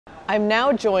I'm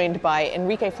now joined by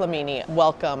Enrico Flamini.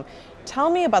 Welcome. Tell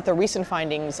me about the recent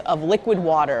findings of liquid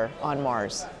water on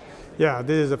Mars. Yeah,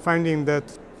 this is a finding that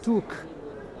took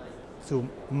to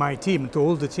my team, to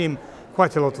all the team,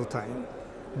 quite a lot of time.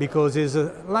 Because it's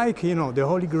like, the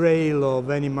holy grail of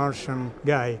any Martian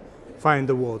guy, find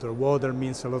the water. Water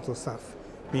means a lot of stuff,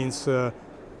 means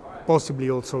possibly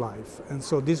also life. And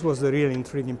so this was the really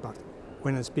intriguing part.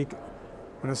 When I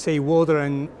say water,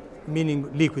 and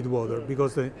meaning liquid water,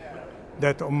 because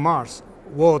that on Mars,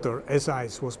 water as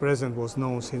ice was present was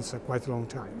known since quite a long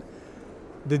time.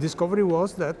 The discovery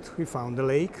was that we found the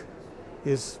lake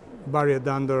is buried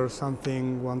under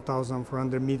something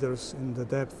 1,400 meters in the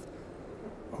depth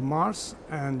of Mars,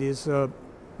 and is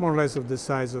more or less of the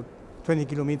size of 20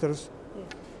 kilometers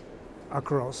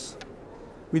across.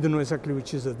 We don't know exactly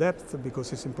which is the depth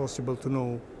because it's impossible to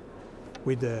know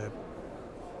with the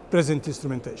present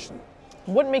instrumentation.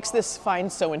 What makes this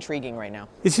find so intriguing right now?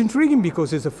 It's intriguing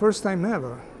because it's the first time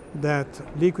ever that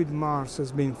liquid Mars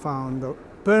has been found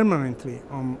permanently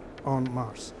on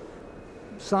Mars.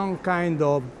 Some kind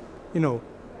of,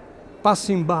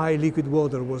 passing by liquid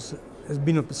water has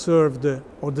been observed,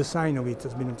 or the sign of it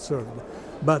has been observed,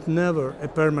 but never a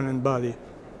permanent body.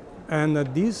 And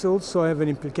this also have an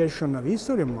implication of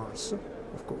history on Mars,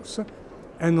 of course,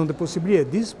 and on the possibility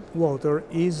that this water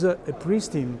is a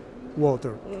pristine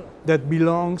water that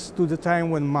belongs to the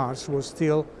time when Mars was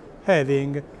still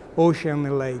having ocean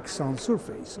and lakes on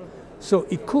surface. So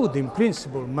it could, in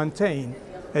principle, maintain,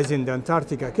 as in the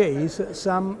Antarctica case,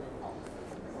 some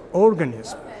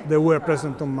organisms that were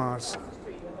present on Mars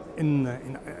in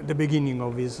the beginning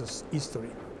of its history.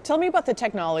 Tell me about the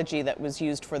technology that was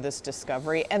used for this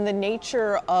discovery and the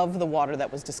nature of the water that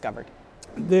was discovered.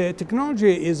 The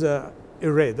technology is a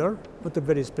radar, but a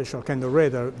very special kind of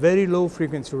radar. Very low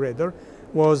frequency radar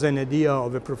was an idea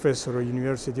of a professor at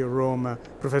University of Rome,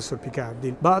 Professor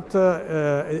Picardi. But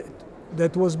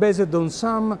that was based on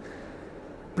some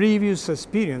previous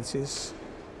experiences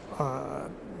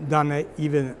done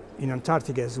even in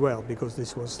Antarctica as well, because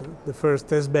this was the first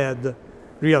test bed,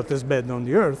 real test bed on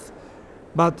the Earth,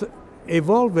 but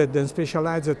evolved and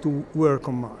specialized to work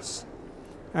on Mars.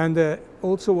 And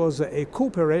also was a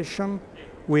cooperation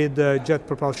with the Jet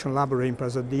Propulsion Laboratory in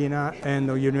Pasadena and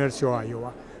the University of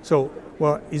Iowa. So,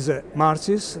 is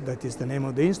MARSIS, that is the name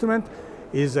of the instrument,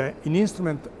 is an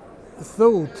instrument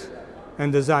thought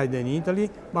and designed in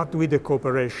Italy, but with a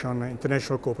cooperation,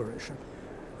 international cooperation.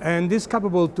 And is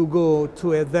capable to go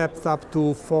to a depth up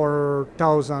to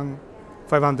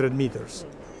 4,500 meters.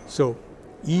 So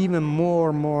even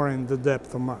more in the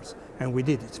depth of Mars. And we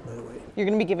did it, by the way. You're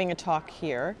going to be giving a talk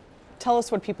here. Tell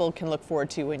us what people can look forward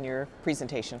to in your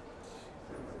presentation.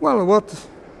 Well, what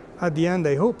at the end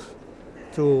I hope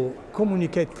to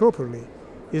communicate properly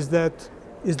is that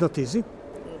it's not easy,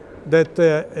 that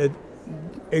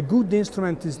a good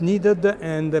instrument is needed,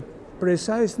 and a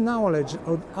precise knowledge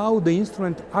of how the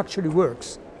instrument actually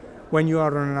works when you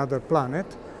are on another planet,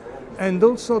 and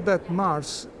also that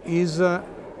Mars is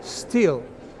still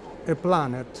a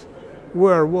planet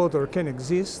where water can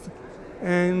exist.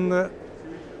 And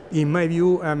in my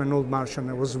view, I'm an old Martian,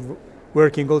 I was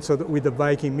working also with the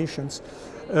Viking missions,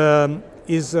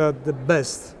 is the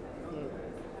best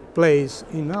place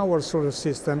in our solar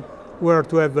system where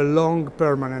to have a long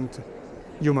permanent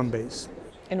human base.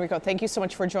 Enrico, thank you so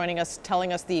much for joining us,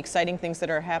 telling us the exciting things that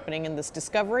are happening in this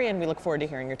discovery, and we look forward to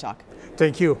hearing your talk.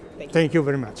 Thank you. Thank you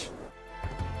very much.